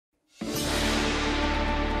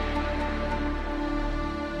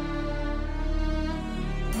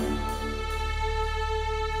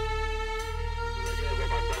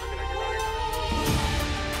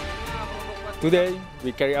Today,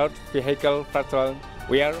 we carry out vehicle patrol.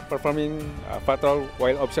 We are performing patrol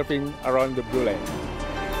while observing around the blue line.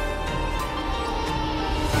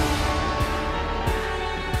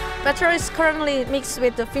 Patrol is currently mixed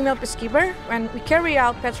with the female peacekeeper when we carry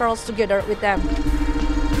out patrols together with them.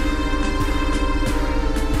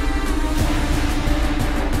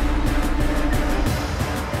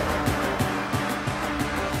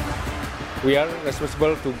 We are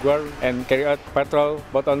responsible to guard and carry out patrol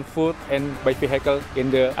both on foot and by vehicle in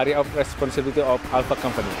the area of responsibility of Alpha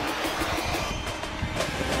Company.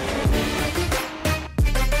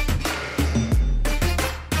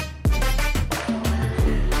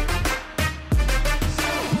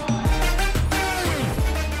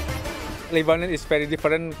 Lebanon is very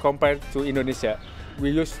different compared to Indonesia. We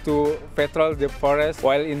used to patrol the forest,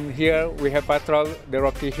 while in here we have patrol the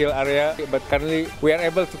rocky hill area, but currently we are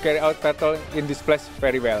able to carry out patrol in this place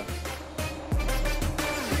very well.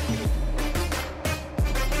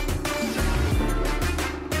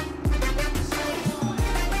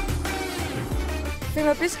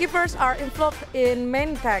 Female peacekeepers are involved in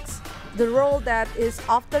main tasks, the role that is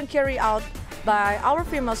often carried out by our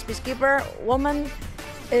female peacekeeper. Women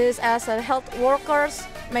is as a health workers,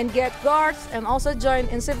 main gate guards, and also join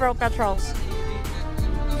in several patrols.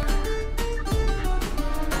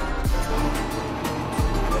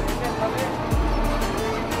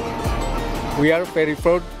 We are very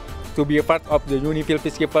proud to be a part of the UNIFIL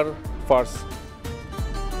Peacekeeper Force.